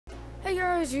Hey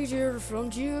guys, he's here from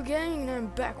Geo Gaming and I'm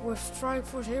back with Strike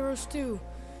Force Heroes 2.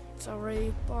 It's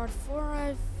already part 4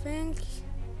 I think,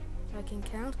 I can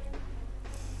count.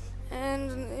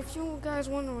 And if you guys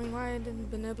wondering why I didn't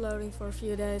been uploading for a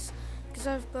few days, because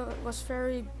I was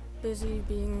very busy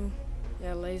being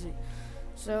lazy.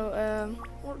 So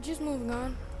we're just moving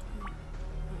on. My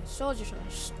soldiers are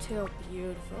still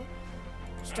beautiful.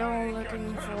 Still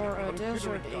looking for a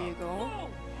desert eagle.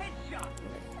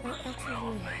 Actually, I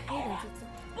hate it.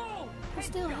 I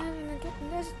still haven't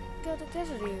got a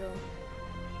desert eagle.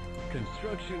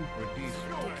 Construction for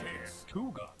destruction.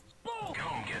 2 guns.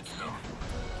 Come get some.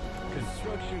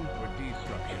 Construction for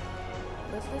destruction.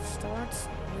 Let's start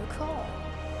new call.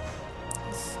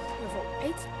 It's level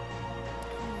 8.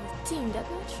 Team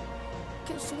deathmatch.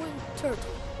 Kills to win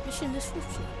turtle. Mission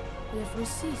description. We have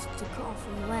received the call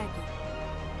from Laggy.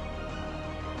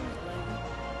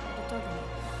 What are you talking about?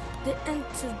 The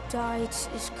antidote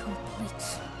is complete.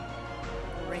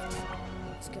 Great.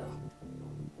 Let's go.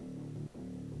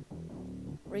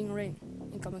 Ring ring.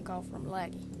 Incoming call from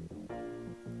Laggy.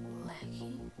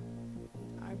 Laggy?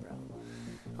 Eyebrow.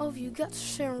 All of you got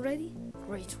Sharon ready?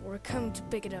 Great, we're coming to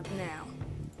pick it up now.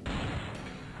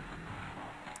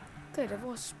 Okay, that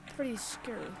was pretty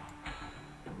scary.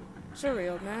 Sorry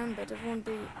old man, but it won't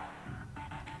be...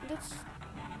 That's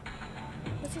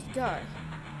this guy.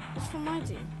 That's from my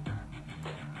team.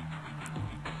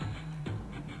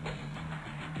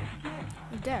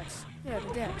 The Dex. Yeah,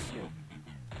 the Dex.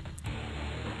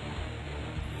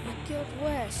 I killed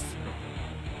West.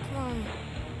 Come on.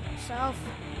 South.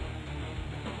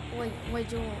 Wait,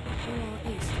 you want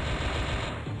East.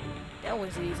 That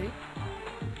was easy.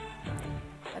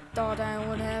 I thought I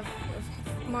would have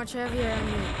a much heavier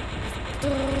enemy.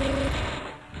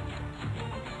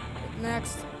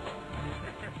 Next.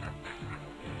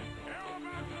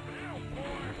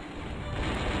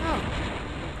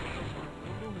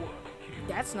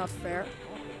 That's not fair.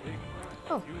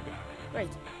 Oh, great.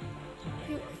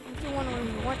 If you're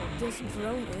wondering what this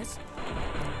drone is,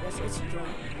 yes, it's a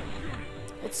drone.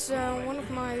 It's one of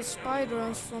my spy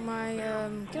drones for my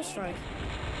kill strike.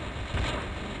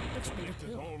 Looks pretty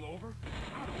cool.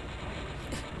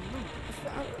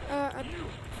 I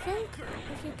think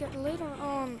if you get later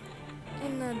on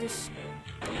in this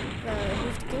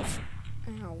with the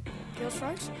kill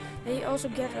strikes, they also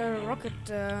get a rocket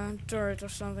turret or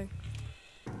something.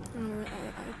 I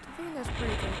think that's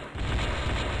pretty cool.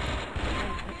 I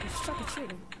suck at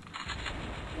shooting.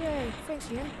 Yay, thanks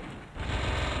Ian.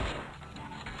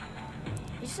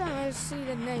 Each time I see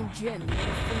the name Jin, I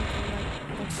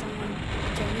think like someone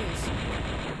Chinese.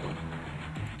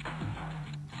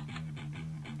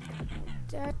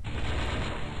 That...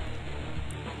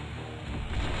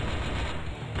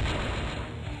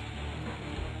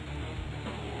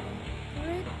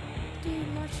 pretty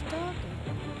much talking.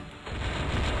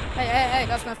 Hey,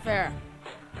 that's not fair.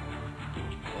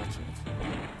 Watch it.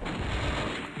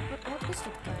 What is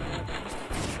that guy? Is it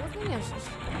shooting? Yes.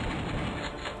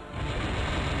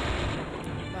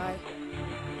 Bye.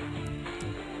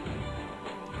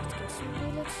 Let's get some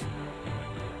bullets.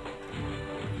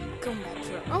 Combat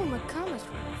drone. Oh, my combat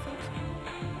drone.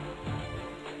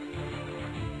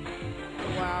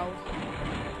 Wow.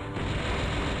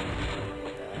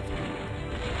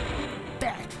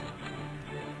 Bad.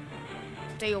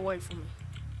 Stay away from me.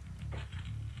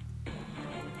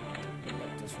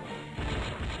 This one.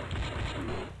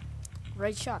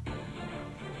 Great shot.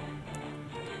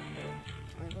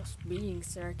 I was being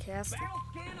sarcastic.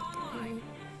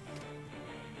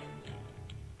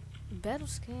 Battle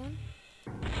scan.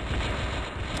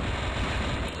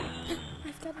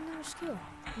 I've got another skill.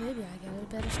 Maybe I get a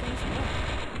better scan as well.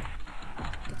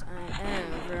 Because I am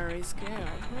very scared.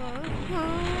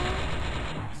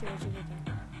 See what you did there.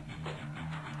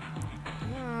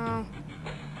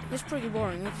 It's pretty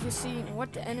boring. If you see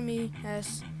what the enemy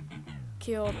has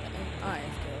killed and I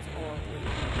have killed, or we.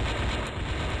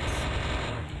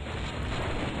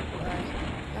 Right.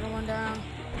 Another one down.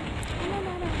 Another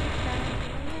one down.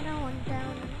 Another one down.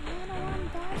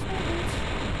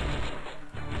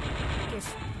 Yes.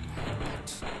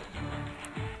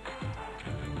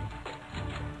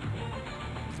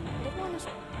 That one is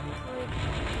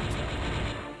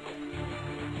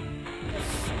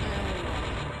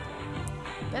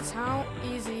That's how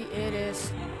easy it is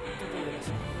to do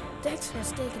this. Dex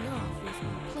has taken off with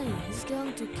my plane. He's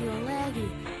going to kill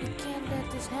Laggy. We can't let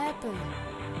this happen.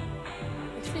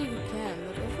 Actually, we can,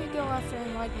 but if we go after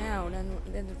him right now, then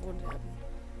it wouldn't happen.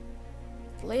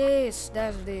 Please,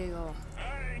 Desert Eagle.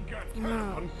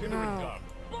 No.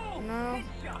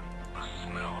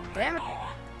 Damn it.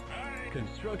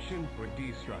 Construction for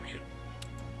destruction.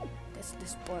 That's It's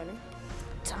disappointing.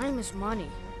 Time is money.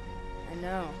 I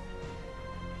know.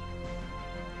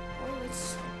 Well,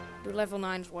 let's do level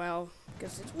 9 as well,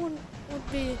 because it would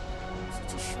be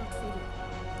such a short video.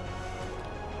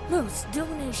 No, it's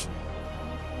domination.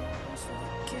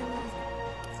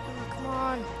 Come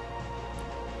on.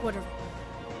 Whatever.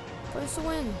 Place to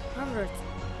win. 100.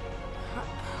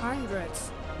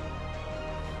 Hundreds.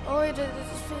 Oh, I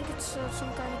think it's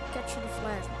some kind of capture the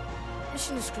flag.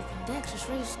 Mission description. Dex is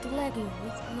raised to lagging.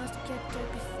 We must get there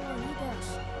before he does.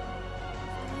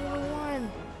 Number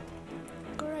 1.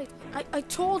 Great. I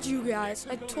told you guys.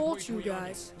 I told you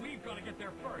guys. We've got to get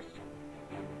there first.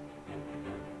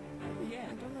 Yeah,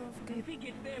 I don't know if If he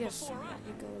gets there yes, before us,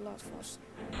 you go a lot faster.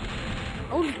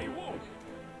 Oh, he won't.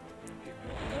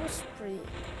 that was pretty.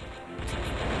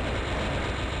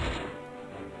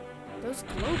 Those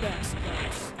glowbacks,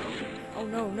 guys. Oh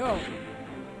no, no.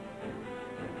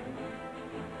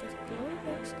 This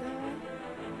glowbacks guy.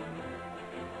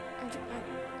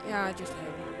 Yeah, I just hit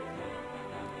him.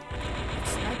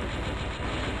 Sniper guy.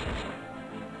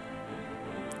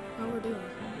 How we're doing?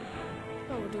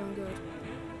 Oh, we're doing good.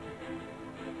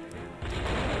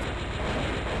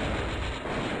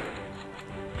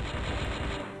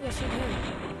 Yes, shoot him.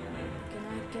 Can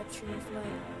I capture your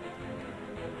flag?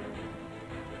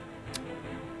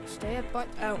 Stay at but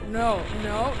oh no,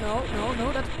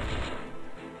 that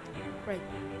right.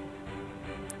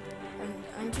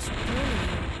 I'm just doing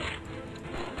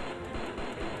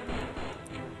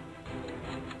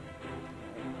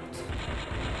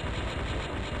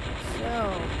so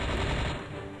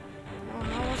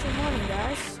how was your morning,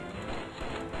 guys?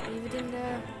 Leave it in the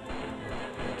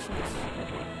actions.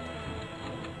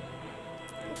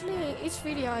 Actually, each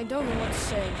video I don't know what to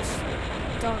say, just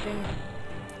talking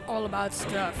all about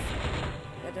stuff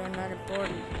that are not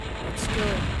important at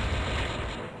school.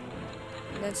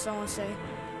 And then someone say,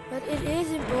 but it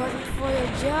is important for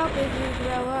your job if you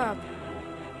grow up.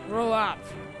 Grow up.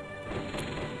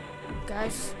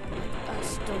 Guys, I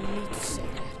still need to say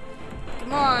that.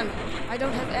 Come on, I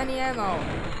don't have any ammo.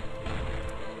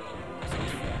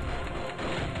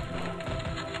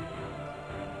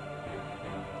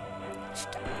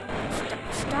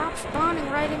 Stop spawning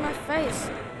right in my face.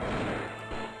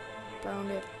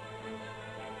 Found it.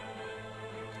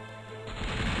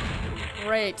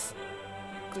 Great.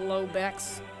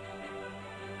 Glowbacks.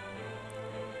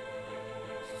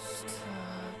 Stop.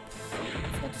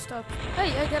 I've got to stop.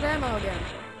 Hey, I got ammo again.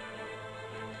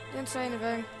 Didn't say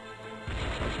anything.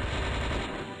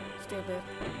 Stupid.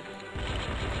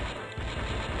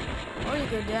 Or you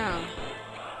go down.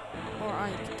 Or I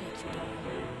can take you down.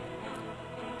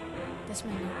 That's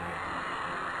my new.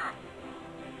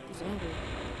 He's angry.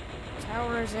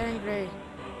 Tower is angry.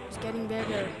 It's getting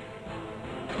bigger.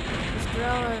 He's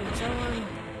growing. Someone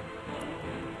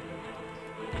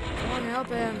help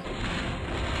him.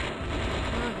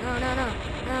 No, I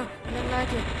don't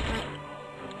like it.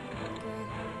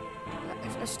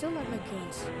 I still like my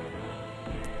guns.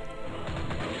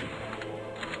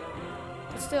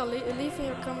 But still, leave in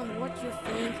your comment what you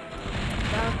think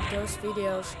about those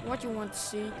videos, what you want to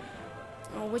see.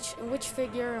 Which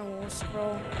figure, and we'll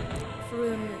scroll through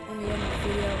them on the end of the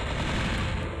video.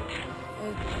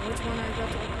 Which one I got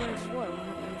to upgrade as well?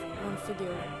 One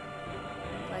figure,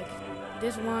 like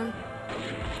this one.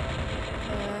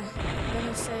 I'm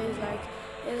gonna say like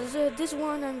this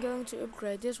one I'm going to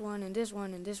upgrade, this one and this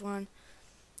one and this one,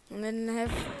 and then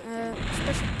have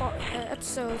special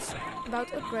episodes about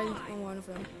upgrading on one of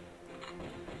them.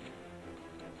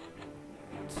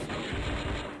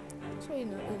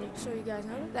 So you guys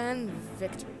know it. And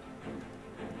victory.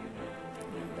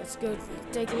 Let's go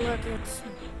take a look at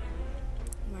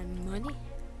my money.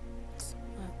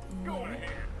 Go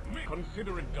ahead.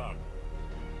 Consider it done.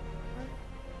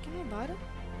 Can I buy that?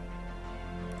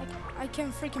 I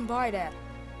can freaking buy that.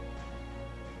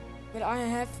 But I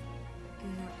have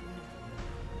no.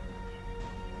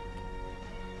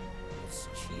 It's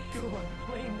cheap. Go on,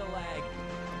 blame the lag.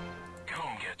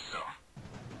 Come get some.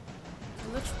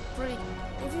 It looks pretty.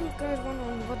 If you guys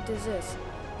wondering what this is,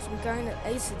 some kind of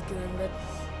acid gun, but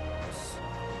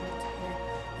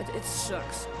it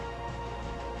sucks.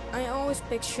 I always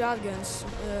pick shotguns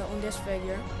on this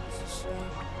figure. This is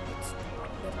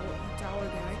that tower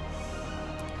guy,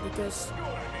 because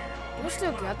I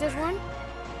still got this one.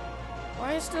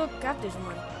 Why I still got this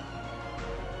one?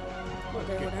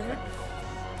 Okay, whatever.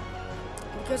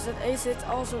 Because that acid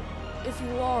also, if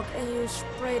you walk and you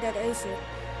spray that acid,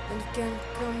 then it can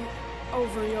come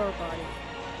over your body,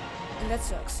 and that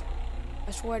sucks.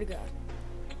 I swear to God.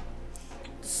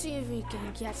 Let's see if we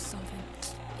can get something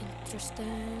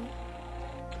interesting.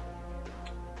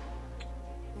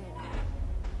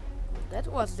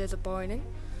 That was disappointing.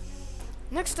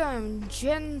 Next time,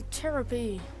 Gen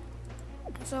Therapy.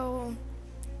 So,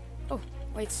 oh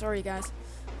wait, sorry guys.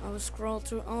 I will scroll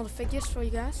through all the figures for you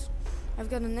guys.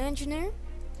 I've got an engineer,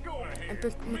 a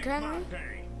mechanic.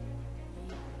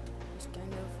 He's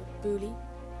kind of a bully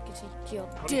because he killed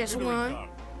this one.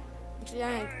 Actually,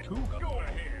 I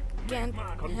can't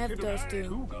have those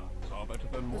two.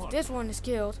 If this one is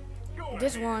killed,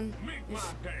 this one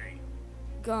is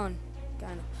gone,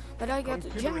 kind of. But I got a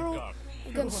general,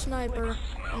 I got a sniper,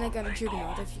 and I got a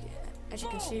juggernaut. As you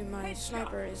can see, my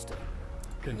sniper is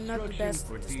not the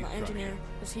best. It's my engineer,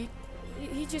 because he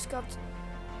just got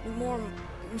more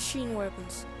machine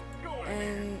weapons,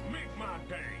 and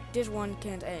this one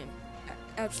can't aim.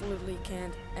 Absolutely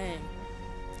can't aim.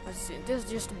 This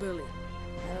is just a bully.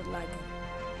 I don't like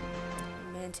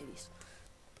him. Man titties.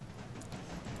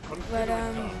 But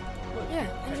yeah,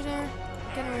 engineer,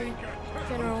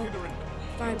 general,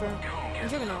 sniper, and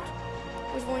juggernaut.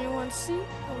 Which one you want to see?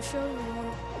 I will show you in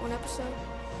one episode.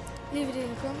 Leave it in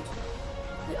the comments.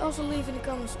 Also leave in the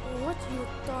comments what you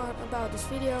thought about this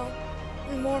video.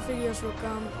 And more videos will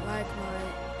come, like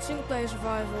my single player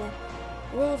survival,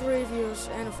 world reviews,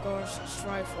 and of course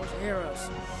Strike Force Heroes.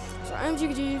 So I'm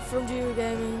GG from GU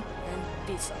Gaming, and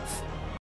peace out.